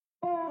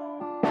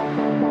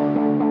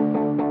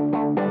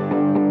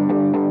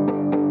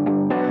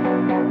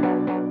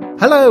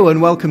Hello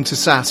and welcome to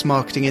SaaS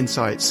Marketing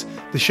Insights,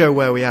 the show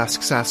where we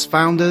ask SaaS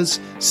founders,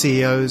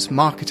 CEOs,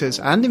 marketers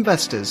and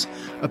investors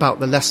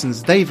about the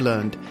lessons they've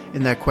learned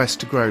in their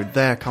quest to grow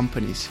their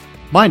companies.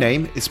 My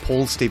name is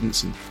Paul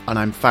Stevenson and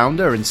I'm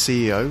founder and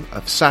CEO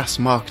of SaaS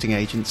marketing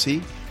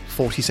agency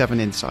 47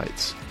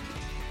 Insights.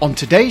 On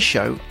today's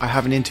show, I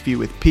have an interview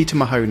with Peter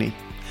Mahoney,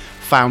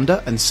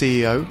 founder and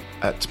CEO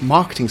at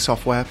marketing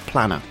software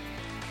Planner.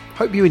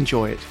 Hope you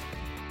enjoy it.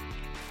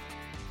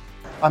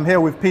 I'm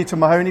here with Peter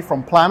Mahoney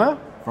from Planner.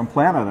 From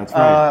Planner, that's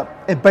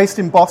right. Based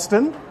in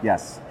Boston.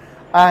 Yes.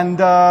 And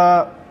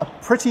a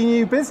pretty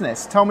new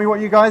business. Tell me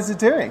what you guys are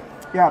doing.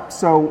 Yeah,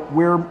 so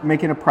we're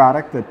making a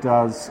product that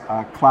does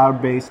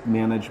cloud-based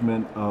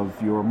management of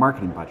your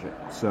marketing budget.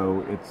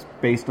 So it's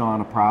based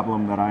on a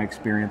problem that I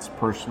experienced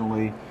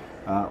personally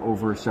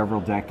over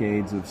several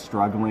decades of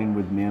struggling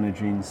with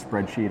managing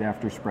spreadsheet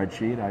after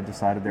spreadsheet. I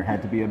decided there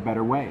had to be a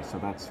better way, so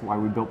that's why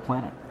we built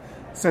Planner.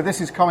 So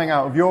this is coming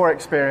out of your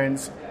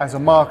experience as a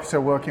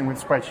marketer working with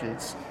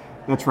spreadsheets.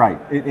 That's right.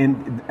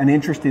 An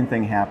interesting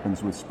thing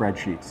happens with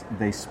spreadsheets.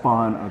 They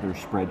spawn other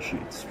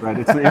spreadsheets, right?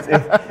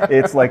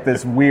 It's like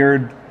this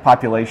weird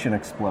population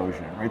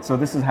explosion, right? So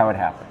this is how it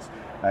happens.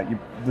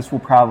 This will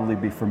probably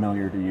be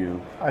familiar to you.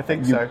 I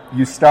think so.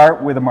 You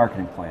start with a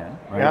marketing plan,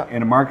 right? Yeah.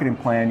 And a marketing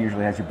plan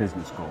usually has your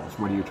business goals.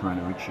 What are you trying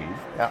to achieve?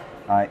 Yeah.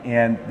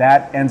 And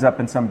that ends up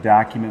in some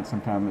document.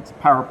 Sometimes it's a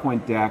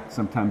PowerPoint deck.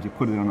 Sometimes you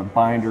put it on a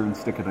binder and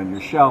stick it on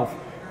your shelf.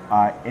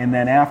 And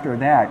then after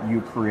that,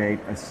 you create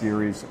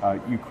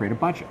a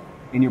budget.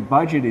 And your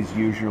budget is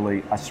usually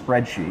a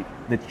spreadsheet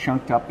that's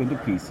chunked up into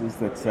pieces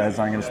that says,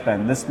 I'm going to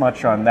spend this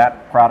much on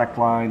that product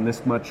line,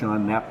 this much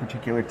on that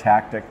particular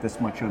tactic,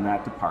 this much on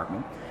that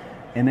department.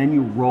 And then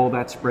you roll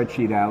that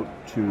spreadsheet out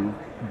to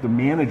the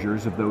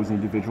managers of those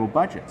individual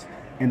budgets.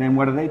 And then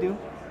what do?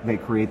 They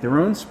create their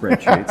own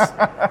spreadsheets.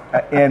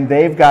 And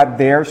they've got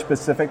their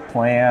specific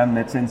plan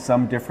that's in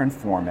some different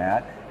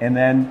format. And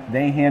then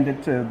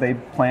they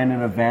plan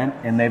an event,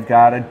 and they've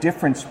got a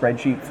different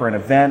spreadsheet for an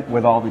event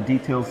with all the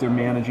details they're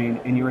managing,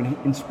 and you're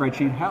in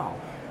spreadsheet hell.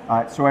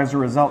 So as a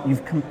result,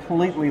 you've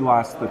completely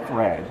lost the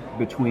thread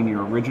between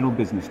your original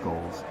business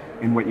goals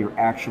and what you're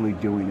actually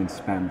doing and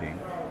spending.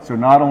 So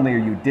not only are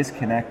you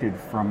disconnected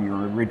from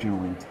your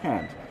original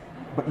intent,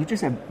 but you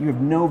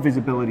have no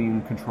visibility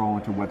and control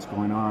into what's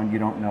going on. You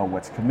don't know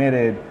what's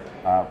committed,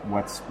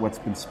 what's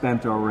been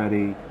spent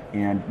already,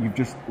 and you've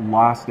just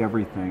lost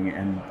everything.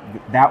 And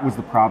that was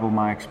the problem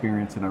I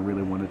experienced, and I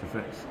really wanted to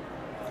fix.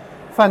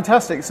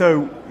 Fantastic.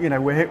 So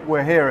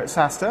we're here at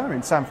SaaStr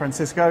in San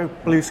Francisco.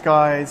 Blue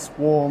skies,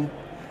 warm.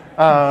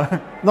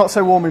 Not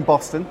so warm in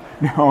Boston.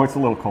 No, it's a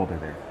little colder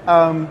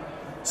there.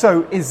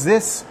 So is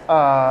this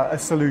a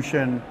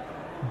solution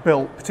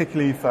built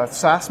particularly for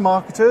SaaS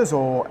marketers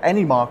or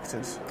any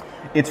marketers?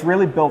 It's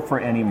really built for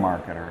any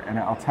marketer, and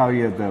I'll tell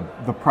you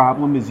the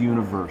problem is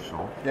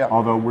universal,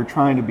 although we're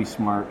trying to be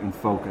smart and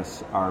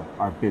focus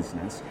our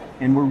business,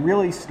 and we're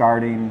really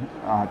starting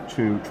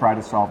to try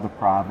to solve the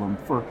problem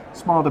for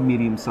small to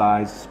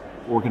medium-sized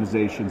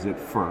organizations at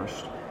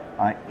first.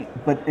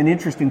 But an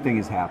interesting thing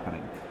is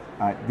happening.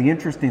 The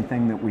interesting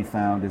thing that we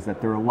found is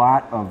that there are a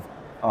lot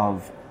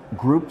of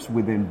groups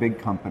within big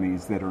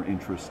companies that are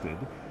interested,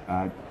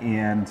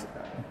 and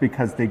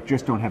because they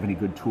just don't have any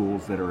good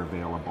tools that are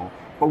available.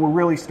 But we're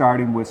really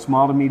starting with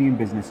small to medium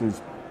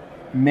businesses.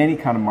 Many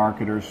kind of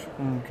marketers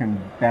can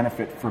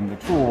benefit from the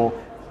tool.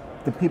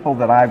 The people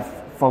that I've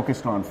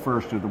focused on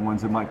first are the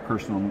ones in my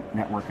personal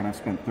network, and I've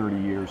spent 30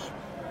 years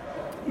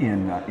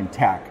in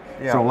tech.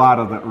 Yeah. So a lot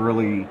of the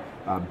early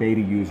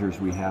beta users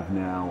we have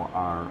now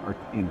are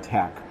in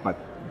tech, but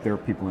there are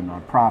people in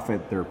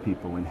nonprofit, there are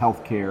people in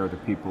healthcare, there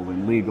are people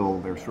in legal,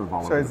 they're sort of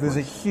all over the place. So there's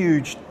a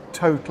huge,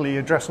 totally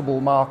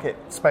addressable market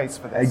space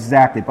for this.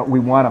 Exactly, but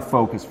we want to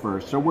focus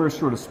first. So we're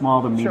sort of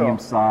small to medium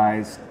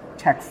size,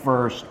 tech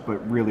first, but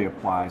really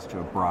applies to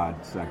a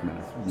broad segment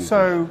of users.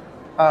 So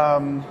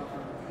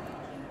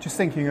just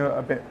thinking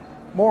a bit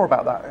more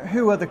about that,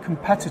 who are the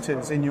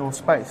competitors in your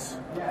space?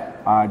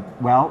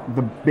 Well,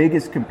 the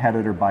biggest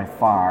competitor by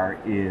far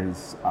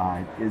is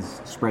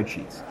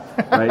spreadsheets,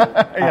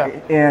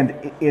 right?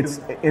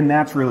 And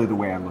that's really the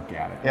way I look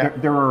at it. Yeah.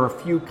 There are a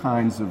few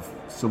kinds of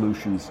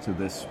solutions to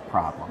this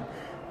problem.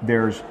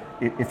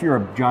 If you're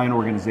a giant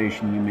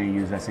organization, you may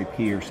use SAP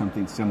or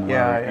something similar,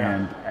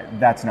 and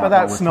that's not. But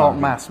that's not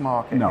mass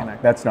market. No,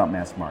 that's not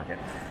mass market.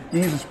 You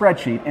use a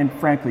spreadsheet, and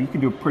frankly, you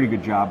can do a pretty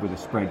good job with a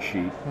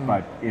spreadsheet,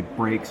 but it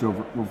breaks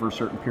over a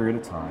certain period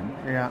of time.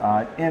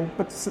 Yeah.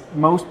 But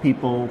most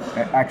people,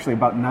 actually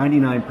about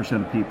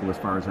 99% of people, as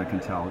far as I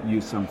can tell,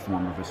 use some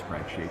form of a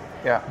spreadsheet.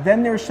 Yeah.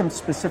 Then there's some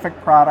specific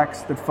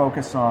products that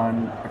focus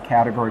on a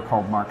category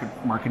called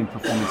marketing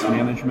performance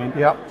management.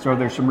 Yeah. So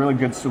there's some really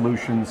good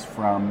solutions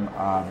from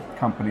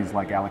companies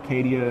like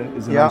Allocadia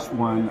is a nice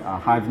one.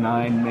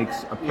 Hive9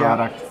 makes a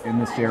product in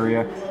this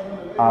area.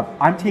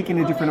 I'm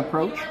taking a different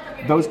approach.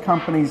 Those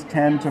companies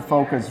tend to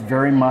focus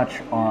very much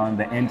on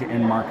the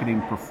end-to-end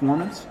marketing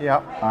performance,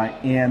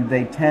 and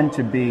they tend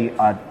to be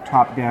a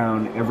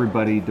top-down,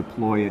 everybody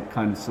deploy it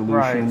kind of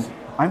solution.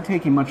 Right. I'm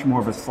taking much more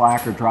of a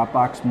Slack or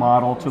Dropbox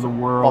model to the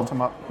world.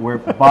 Bottom up. We're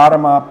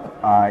bottom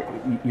up.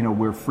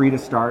 We're free to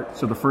start,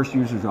 so the first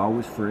user is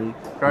always free.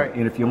 Great.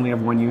 And if you only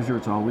have one user,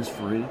 it's always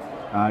free.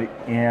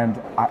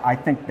 And I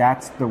think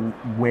that's the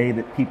way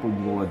that people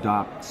will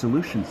adopt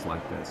solutions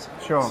like this.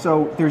 Sure.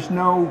 So there's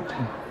no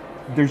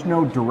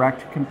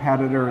direct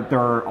competitor. There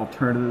are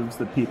alternatives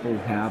that people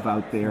have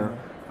out there.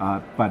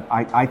 But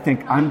I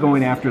think I'm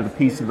going after the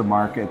piece of the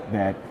market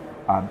that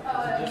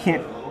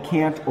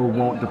can't or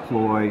won't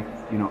deploy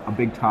a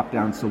big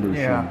top-down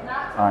solution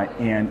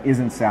and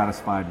isn't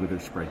satisfied with their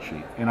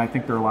spreadsheet. And I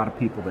think there are a lot of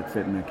people that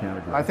fit in that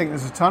category. I think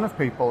there's a ton of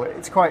people.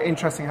 It's quite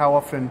interesting how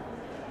often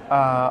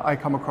I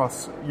come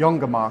across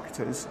younger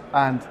marketers,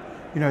 and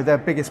their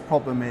biggest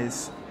problem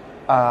is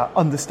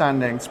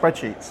understanding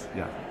spreadsheets.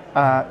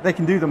 Yeah. They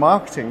can do the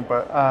marketing,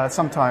 but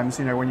sometimes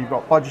when you've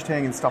got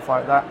budgeting and stuff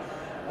like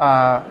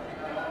that,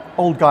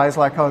 old guys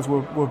like us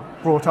were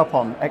brought up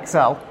on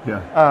Excel.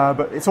 Yeah.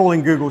 But it's all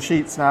in Google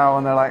Sheets now,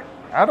 and they're like,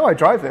 how do I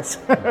drive this?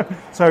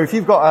 So if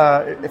you've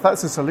got if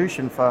that's a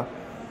solution for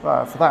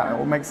that,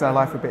 it makes their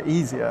life a bit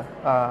easier,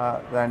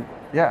 then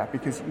yeah,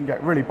 because you can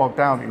get really bogged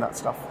down in that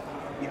stuff.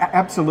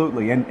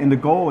 Absolutely, and the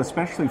goal,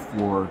 especially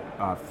for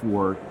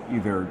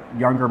either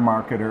younger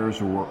marketers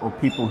or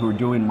people who are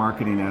doing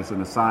marketing as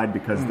an aside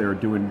because they're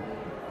doing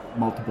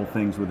multiple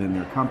things within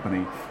their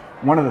company,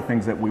 one of the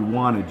things that we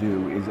want to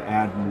do is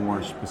add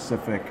more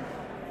specific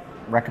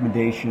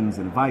recommendations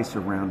and advice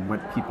around what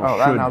people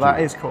should do. That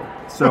is cool.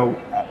 So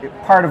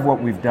part of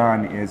what we've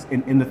done is,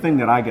 in the thing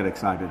that I get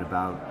excited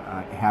about,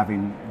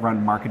 having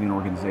run marketing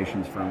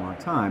organizations for a long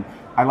time,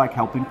 I like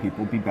helping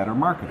people be better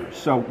marketers.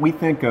 So we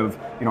think of,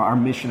 our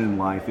mission in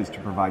life is to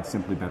provide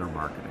simply better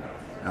marketing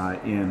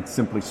and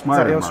simply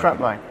smarter marketing. Is that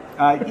your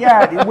strapline?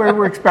 Yeah,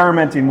 we're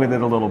experimenting with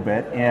it a little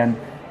bit. And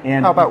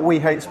how about we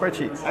hate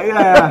spreadsheets?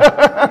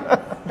 Yeah.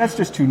 That's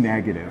just too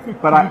negative.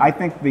 But I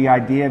think the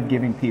idea of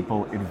giving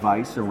people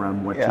advice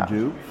around what to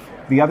do.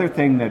 The other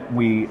thing that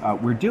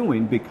we're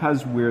doing,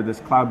 because we're this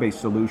cloud-based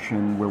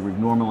solution where we've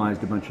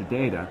normalized a bunch of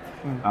data,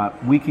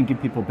 we can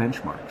give people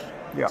benchmarks.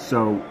 Yeah.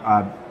 So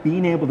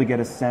being able to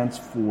get a sense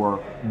for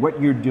what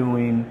you're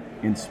doing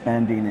in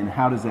spending and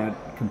how does that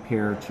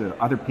compare to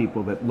other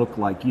people that look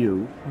like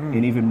you,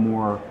 and even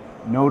more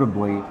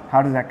notably,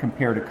 how does that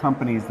compare to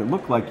companies that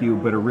look like you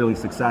but are really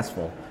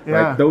successful? Yeah.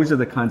 Right? Those are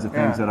the kinds of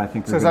things that I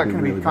think are going to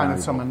be really valuable. So is that going to be kind of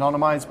some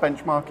anonymized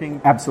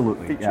benchmarking?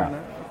 Absolutely, feature yeah. in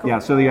it? Cool. Yeah,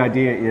 so the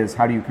idea is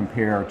how do you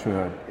compare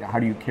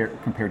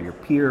to your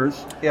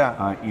peers?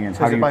 Yeah. And so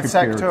how is do it you by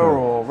compare sector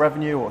or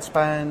revenue or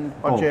spend,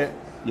 budget?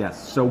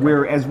 Yes. So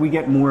as we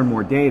get more and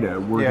more data,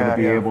 we're going to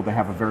be able to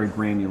have a very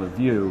granular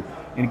view.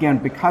 And again,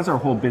 because our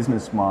whole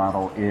business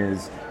model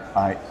is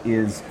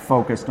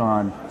focused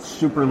on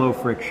super low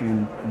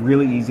friction,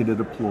 really easy to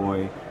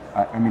deploy.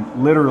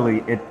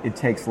 Literally, it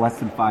takes less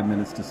than 5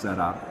 minutes to set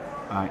up,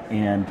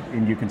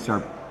 and you can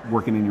start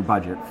working in your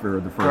budget for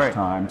the first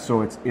time.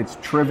 So it's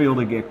trivial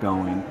to get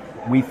going.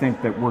 We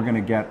think that we're going to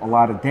get a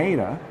lot of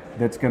data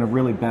that's going to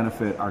really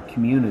benefit our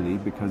community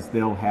because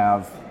they'll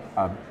have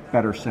a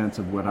better sense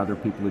of what other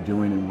people are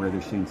doing and where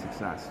they're seeing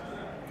success.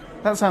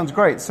 That sounds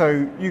great.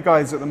 So you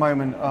guys at the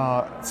moment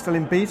are still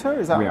in beta,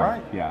 is that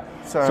right? Yeah.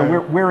 So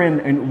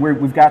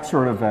we've got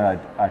sort of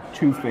a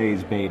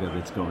two-phase beta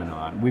that's going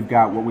on. We've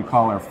got what we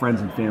call our friends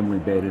and family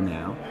beta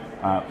now,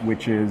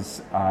 which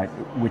is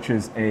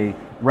a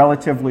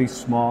relatively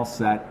small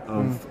set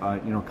of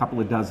a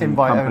couple of dozen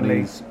invite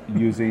companies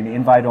using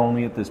invite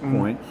only at this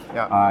point.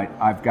 Yeah.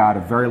 I've got a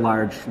very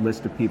large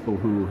list of people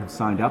who have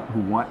signed up who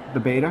want the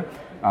beta.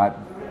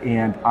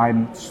 And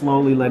I'm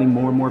slowly letting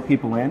more and more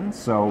people in,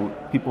 so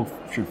people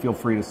should feel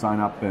free to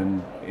sign up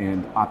and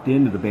opt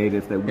into the beta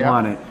if they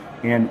want it.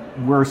 And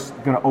we're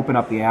going to open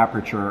up the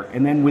aperture,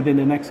 and then within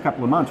the next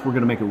couple of months, we're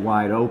going to make it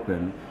wide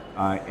open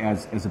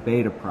as a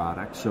beta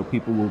product, so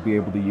people will be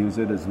able to use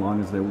it as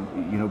long as they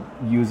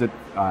use it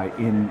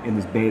in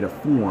this beta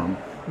form.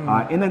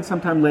 And then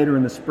sometime later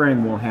in the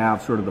spring, we'll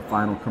have sort of the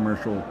final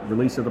commercial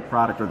release of the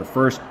product, or the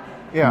first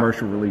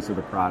commercial release of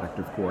the product,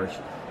 of course.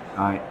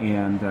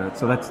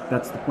 So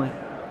that's the plan.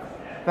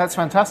 That's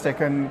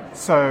fantastic. And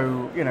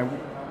so,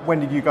 when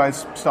did you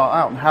guys start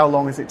out, and how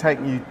long has it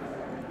taken you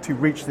to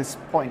reach this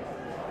point?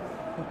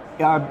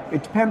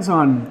 It depends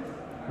on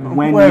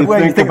when you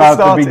think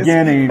about the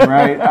beginning,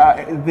 right?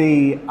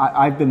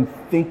 I've been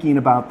thinking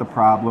about the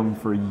problem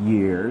for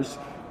years.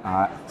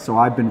 So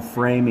I've been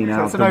framing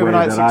out the way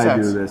that I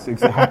do this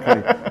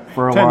exactly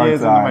for a long 10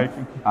 years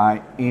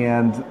time.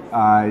 In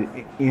the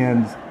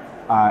making.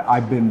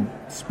 I've been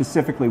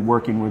specifically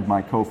working with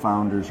my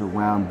co-founders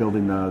around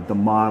building the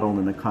model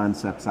and the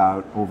concepts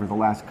out over the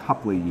last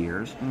couple of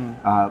years.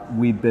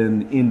 We've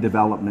been in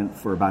development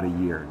for about a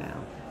year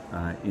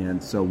now.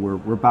 And so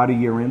we're about a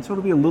year in, so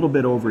it'll be a little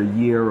bit over a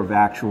year of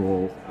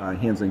actual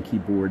hands-on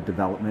keyboard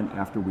development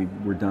after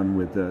we're done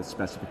with the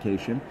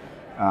specification.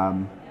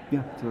 So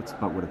that's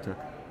about what it took.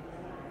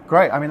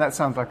 Great. I mean, that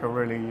sounds like a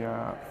really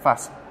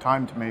fast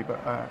time to me,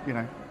 but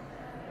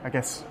I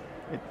guess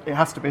It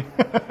has to be.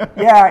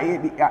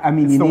 Yeah, I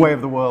mean, it's the way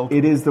of the world.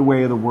 It is the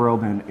way of the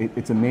world, and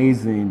it's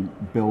amazing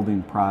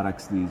building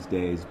products these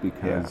days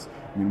because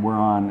I mean we're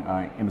on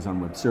Amazon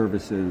Web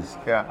Services,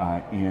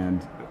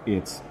 and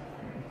it's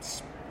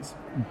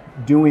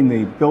building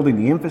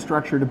the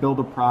infrastructure to build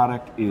a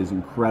product is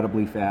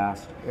incredibly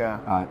fast.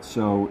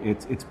 So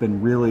it's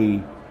been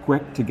really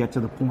quick to get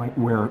to the point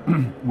where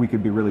we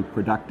could be really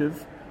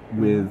productive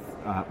with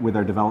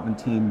our development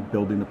team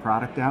building the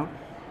product out.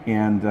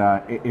 And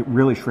it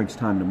really shrinks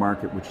time to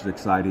market, which is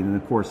exciting. And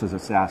of course, as a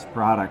SaaS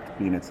product,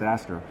 being at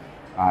SaaStr,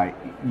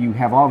 you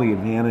have all the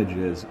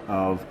advantages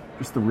of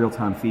just the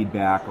real-time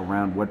feedback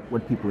around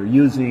what people are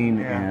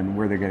using and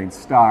where they're getting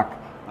stuck,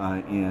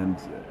 and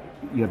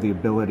you have the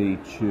ability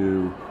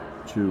to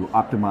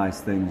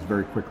optimize things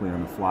very quickly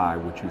on the fly,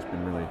 which has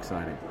been really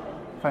exciting.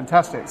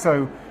 Fantastic.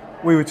 So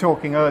we were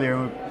talking earlier,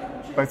 and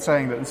we were both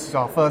saying that this is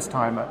our first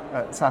time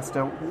at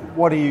SaaStr.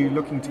 What are you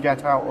looking to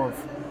get out of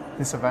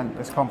this event,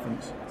 this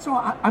conference? So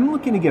I'm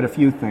looking to get a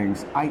few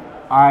things. I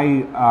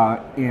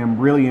am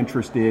really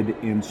interested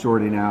in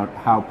sorting out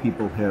how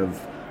people have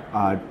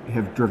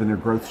driven their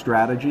growth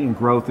strategy, and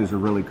growth is a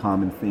really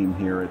common theme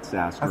here at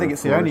SaaStr. I think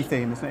it's the only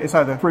theme, isn't it? It's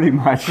either pretty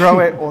much grow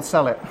it or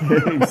sell it.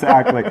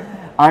 Exactly.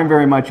 I'm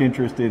very much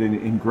interested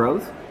in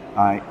growth,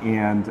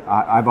 and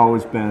I've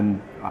always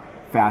been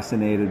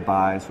fascinated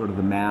by sort of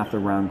the math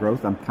around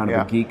growth. I'm kind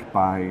of a geek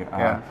by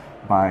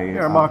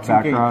You're a marketing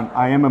background. geek.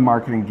 I am a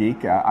marketing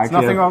geek. There's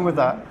nothing wrong with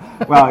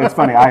that. Well, it's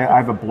funny. I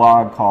have a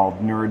blog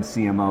called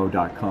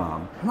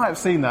nerdcmo.com. I might have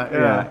seen that.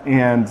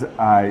 And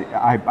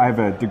I have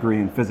a degree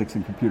in physics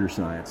and computer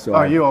science.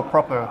 So you are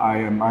proper.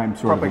 I'm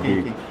sort of a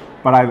geek. Geeky.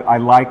 But I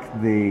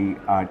like the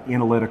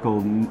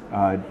analytical,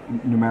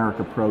 numeric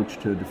approach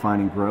to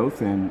defining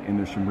growth, and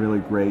there's some really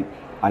great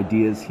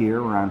ideas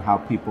here around how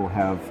people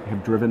have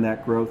driven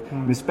that growth,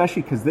 and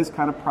especially because this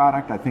kind of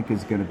product I think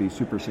is going to be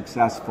super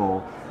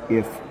successful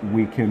if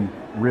we can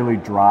really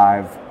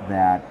drive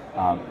that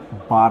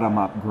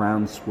bottom-up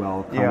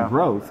groundswell kind of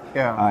growth.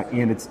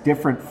 And it's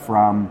different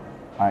from,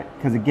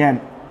 because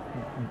again,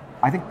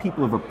 I think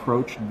people have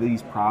approached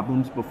these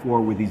problems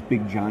before with these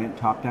big giant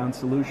top-down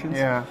solutions.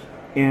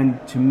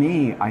 And to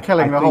me, I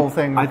think the whole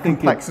thing with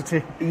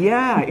complexity.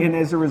 And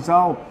as a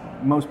result,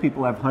 most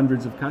people have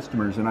hundreds of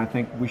customers, and I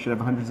think we should have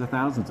hundreds of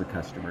thousands of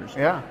customers.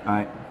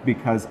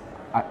 Because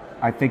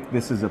I think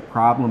this is a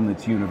problem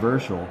that's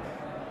universal.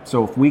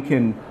 So if we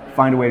can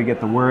find a way to get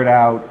the word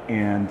out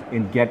and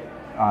get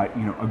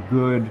a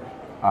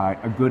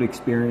good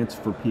experience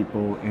for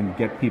people and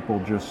get people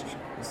just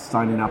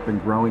signing up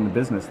and growing the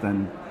business,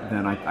 then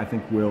I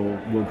think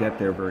we'll get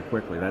there very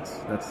quickly. That's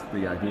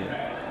the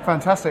idea.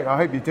 Fantastic. I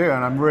hope you do,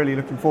 and I'm really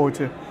looking forward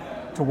to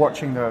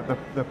watching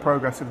the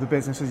progress of the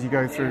business as you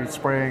go through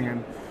spring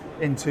and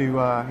into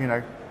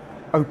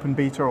open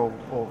beta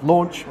or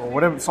launch or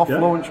whatever, soft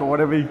launch or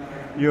whatever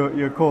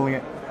you're calling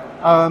it.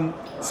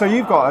 So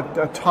you've got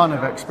a ton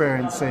of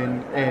experience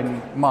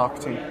in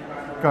marketing,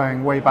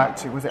 going way back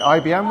to, was it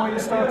IBM where you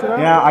started out?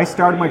 Yeah, I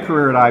started my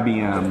career at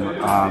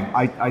IBM.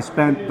 I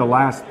spent the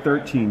last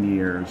 13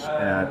 years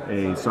at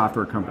a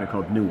software company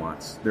called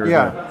Nuance. They're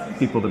the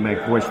people that make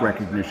voice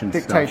recognition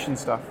dictation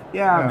stuff.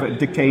 But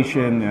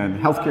dictation and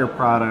healthcare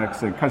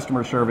products and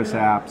customer service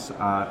apps.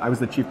 I was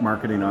the chief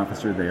marketing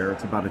officer there.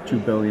 It's about a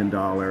 $2 billion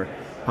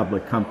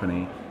public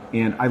company.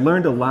 And I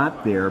learned a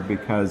lot there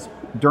because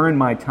during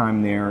my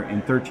time there,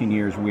 in 13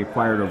 years, we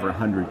acquired over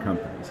 100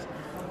 companies.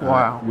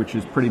 Wow. Which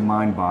is pretty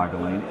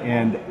mind-boggling.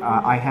 And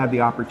I had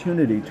the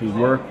opportunity to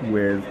work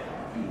with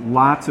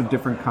lots of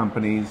different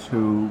companies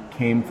who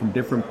came from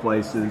different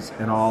places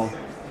and all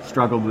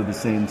struggled with the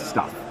same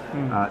stuff.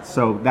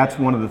 So that's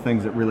one of the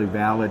things that really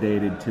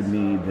validated to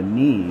me the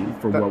need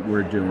for what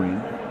we're doing.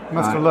 You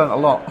must have learned a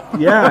lot.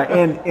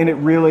 And it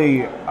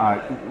really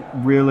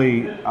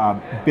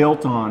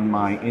built on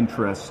my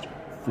interest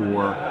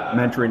for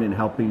mentoring and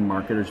helping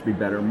marketers be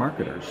better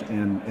marketers.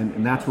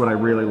 And that's what I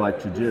really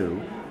like to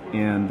do.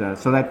 And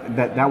so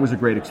that was a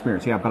great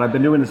experience. But I've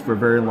been doing this for a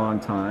very long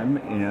time,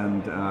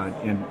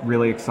 and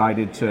really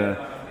excited to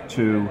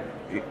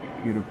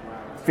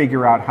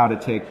figure out how to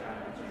take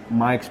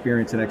my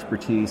experience and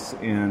expertise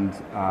and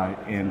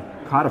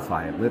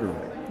codify it literally.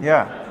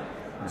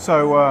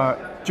 So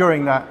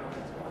during that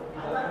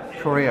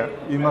career,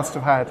 you must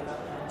have had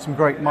some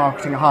great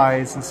marketing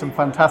highs and some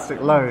fantastic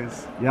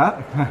lows.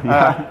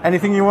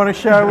 Anything you want to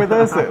share with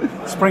us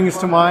that springs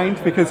to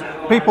mind? Because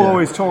people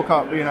always talk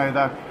up,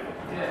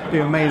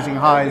 the amazing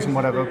highs and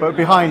whatever, but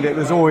behind it,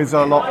 there's always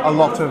a lot of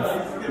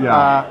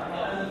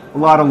a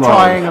lot of lows.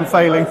 Trying and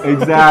failing.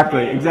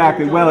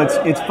 Exactly. Well,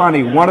 it's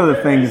funny. One of the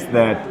things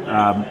that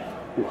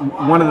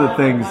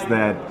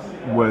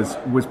was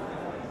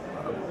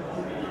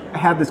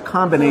had this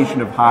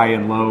combination of high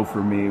and low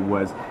for me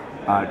was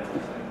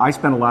I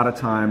spent a lot of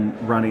time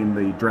running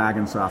the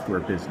Dragon software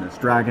business.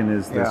 Dragon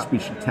is the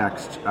speech to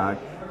text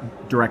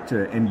direct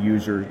to end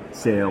user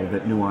sale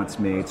that Nuance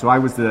made. So I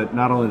was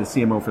not only the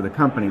CMO for the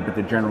company, but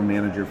the general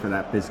manager for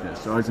that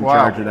business. So I was in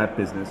charge of that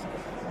business.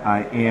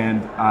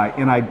 and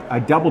I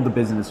doubled the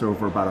business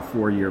over about a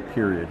 4-year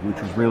period,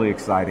 which was really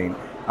exciting.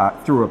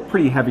 Through a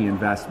pretty heavy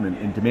investment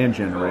in demand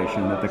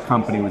generation that the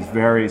company was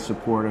very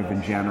supportive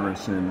and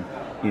generous in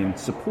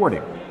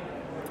supporting.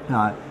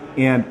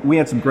 And we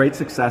had some great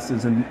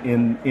successes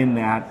in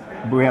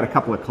that, but we had a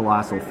couple of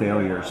colossal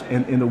failures.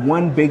 And the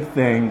one big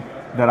thing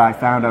that I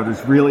found out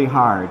is really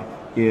hard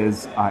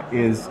is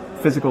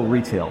physical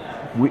retail.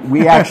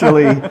 We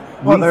actually...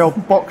 they're all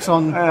box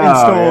on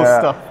in-store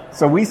stuff.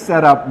 So we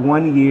set up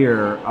 1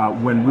 year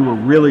when we were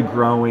really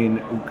growing,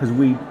 because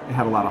we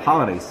had a lot of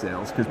holiday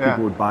sales, because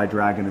people would buy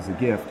Dragon as a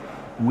gift.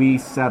 We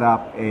set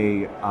up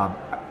a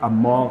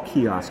mall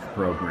kiosk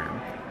program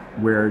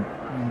where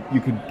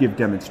you could give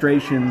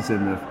demonstrations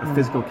in a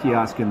physical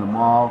kiosk in the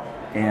mall,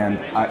 and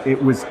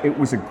it was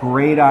a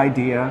great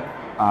idea,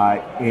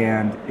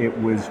 and it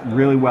was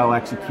really well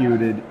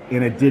executed,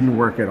 and it didn't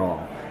work at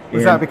all.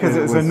 Was that because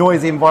it was a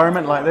noisy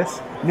environment like this?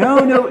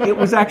 No, it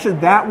was actually,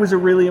 that was a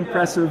really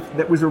impressive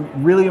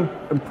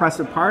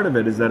part of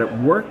it, is that it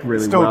worked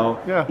really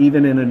well,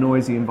 even in a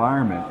noisy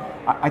environment.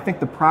 I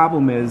think the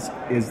problem is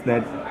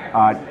that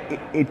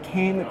it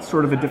came at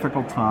sort of a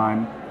difficult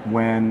time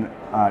when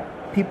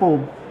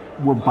people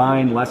were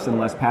buying less and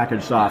less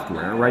packaged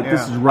software, right?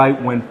 This is right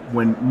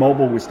when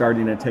mobile was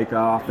starting to take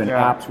off and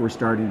apps were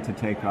starting to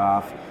take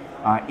off.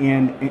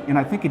 And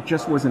I think it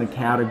just wasn't a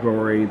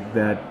category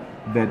that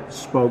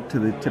spoke to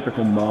the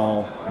typical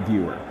mall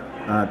viewer.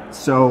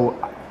 So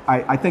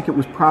I think it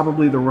was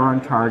probably the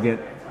wrong target.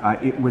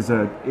 It was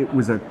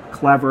a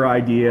clever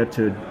idea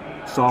to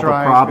solve a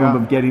problem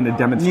of getting a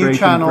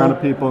demonstration in front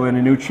of people in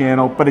a new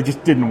channel, but it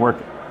just didn't work.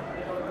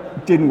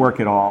 It didn't work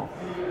at all.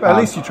 But at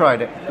least you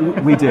tried it.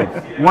 We did.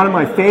 One of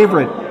my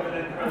favorite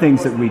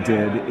things that we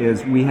did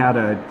is we had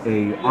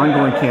a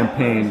ongoing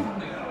campaign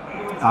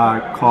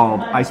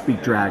called I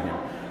Speak Dragon,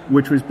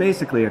 which was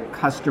basically a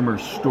customer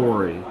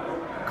story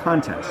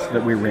contest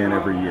that we ran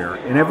every year.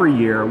 And every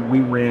year we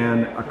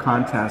ran a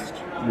contest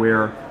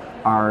where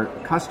our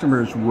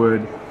customers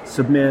would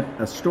submit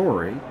a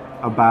story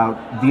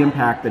about the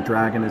impact that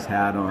Dragon has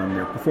had on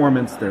their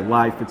performance, their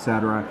life,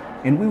 etc.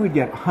 And we would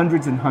get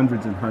hundreds and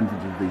hundreds and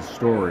hundreds of these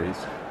stories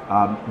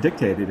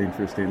dictated,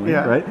 interestingly,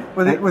 right?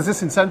 Was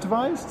this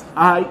incentivized?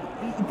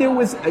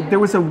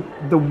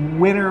 The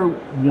winner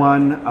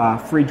won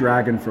free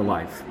Dragon for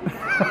life.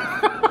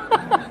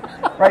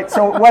 Right,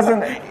 so it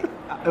wasn't...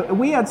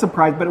 We had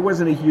surprise, but it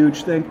wasn't a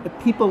huge thing.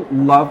 People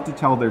love to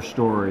tell their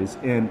stories,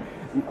 and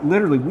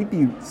literally we'd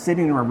be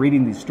sitting around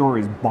reading these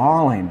stories,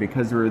 bawling,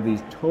 because there were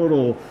these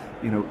total,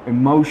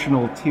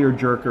 emotional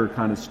tear-jerker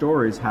kind of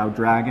stories, how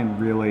Dragon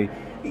really,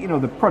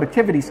 the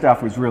productivity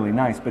stuff was really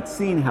nice, but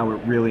seeing how it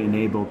really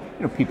enabled,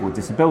 people with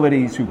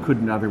disabilities who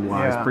couldn't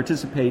otherwise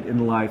participate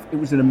in life, it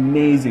was an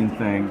amazing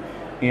thing,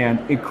 and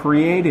it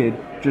created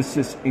just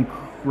this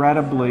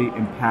incredibly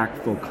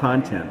impactful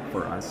content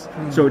for us.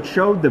 So it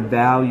showed the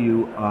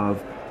value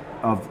of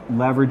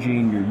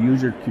leveraging your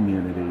user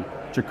community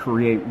to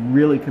create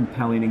really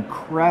compelling,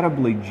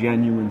 incredibly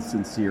genuine,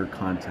 sincere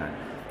content.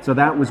 So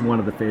that was one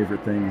of the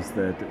favorite things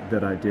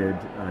that I did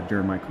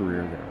during my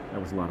career there.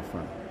 That was a lot of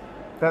fun.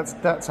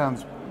 That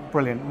sounds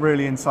brilliant,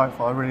 really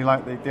insightful. I really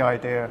like the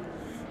idea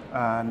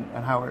and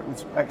how it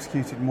was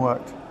executed and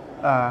worked.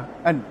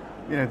 And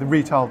the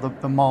retail,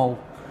 the mall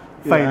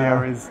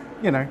failure is,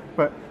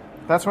 but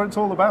that's what it's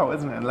all about,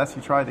 isn't it? Unless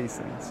you try these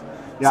things.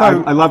 Yeah,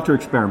 so, I love to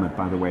experiment,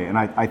 by the way, and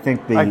I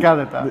think I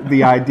gathered that.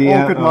 The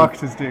idea all good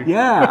marketers do.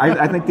 Yeah,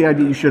 I think the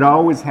idea you should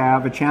always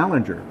have a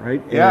challenger,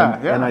 right?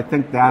 And I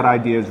think that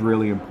idea is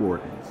really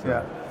important. So.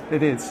 Yeah,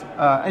 it is,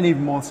 and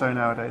even more so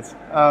nowadays.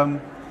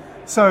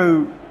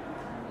 So,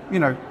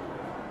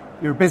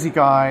 you're a busy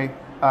guy.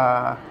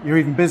 You're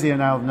even busier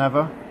now than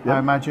ever, I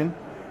imagine.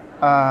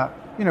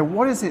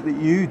 What is it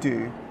that you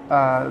do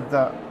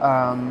that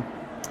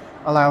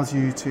allows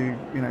you to,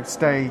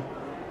 stay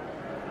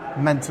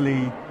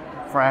mentally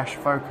fresh,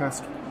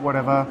 focused,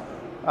 whatever,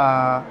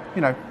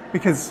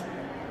 because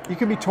you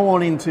can be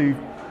torn into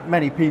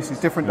many pieces,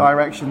 different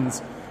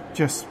directions,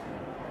 just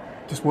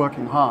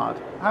working hard.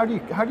 How do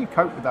you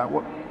cope with that?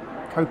 What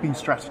coping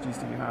strategies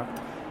do you have?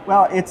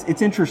 Well,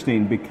 it's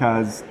interesting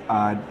because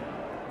I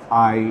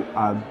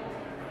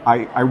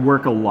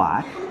work a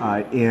lot,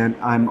 and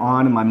I'm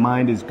on, and my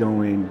mind is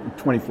going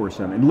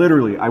 24/7. And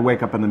literally, I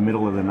wake up in the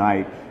middle of the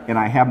night, and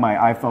I have my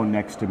iPhone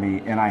next to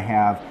me, and I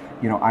have,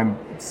 I'm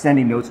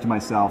sending notes to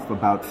myself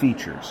about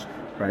features,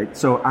 right?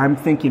 So I'm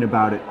thinking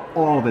about it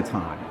all the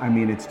time. I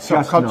mean, it's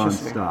just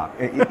nonstop.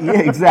 Yeah,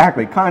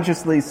 exactly.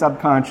 Consciously,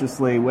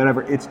 subconsciously,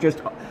 whatever. It's just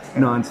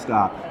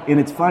nonstop. And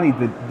it's funny,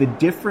 the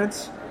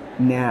difference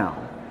now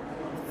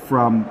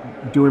from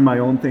doing my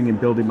own thing and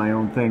building my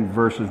own thing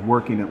versus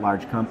working at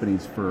large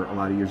companies for a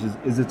lot of years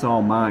is it's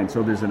all mine.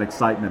 So there's an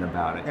excitement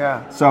about it.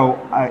 Yeah. So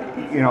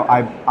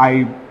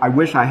I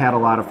wish I had a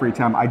lot of free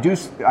time. I do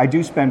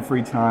spend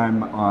free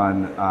time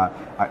on.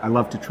 I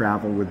love to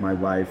travel with my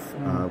wife.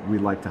 We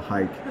like to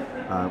hike.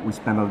 We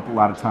spend a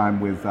lot of time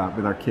with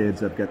our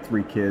kids. I've got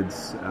 3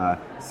 kids,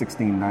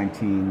 16,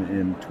 19,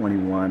 and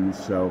 21.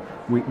 So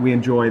we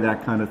enjoy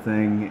that kind of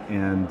thing.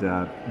 And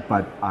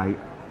but I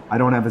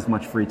don't have as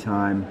much free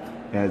time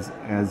as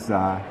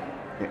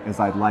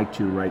I'd like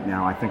to right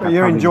now. I think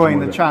you're enjoying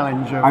the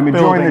challenge of I'm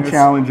enjoying the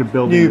challenge of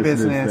building new this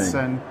business, new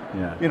thing.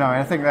 And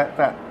I think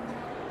that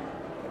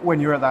when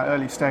you're at that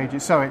early stage,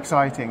 it's so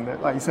exciting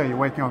that, like you say, you're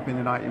waking up in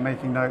the night, you're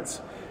making notes.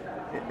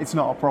 It's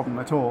not a problem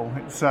at all.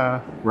 It's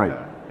right.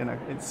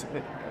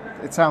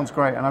 It sounds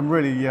great, and I'm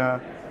really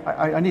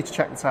I need to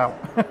check this out.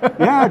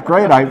 Yeah,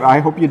 great. I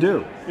hope you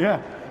do.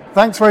 Yeah.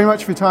 Thanks very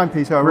much for your time,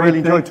 Peter. I really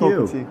enjoyed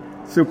talking to you.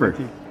 Super. Thank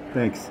you.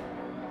 Thanks.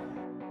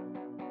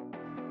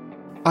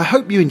 I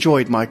hope you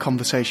enjoyed my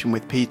conversation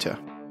with Peter.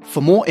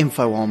 For more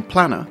info on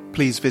Planner,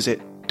 please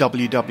visit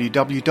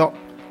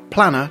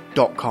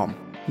www.planner.com.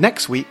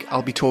 Next week,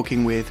 I'll be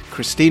talking with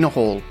Christina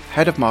Hall,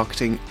 Head of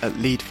Marketing at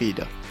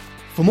Leadfeeder.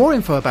 For more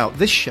info about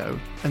this show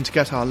and to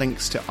get our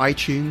links to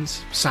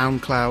iTunes,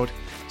 SoundCloud,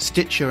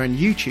 Stitcher and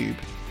YouTube,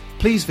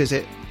 please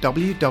visit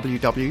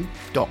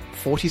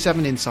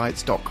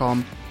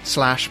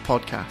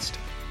www.47insights.com/podcast.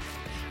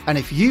 And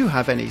if you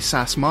have any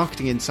SaaS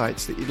marketing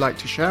insights that you'd like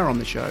to share on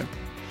the show,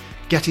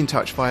 get in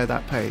touch via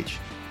that page.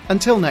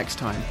 Until next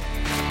time.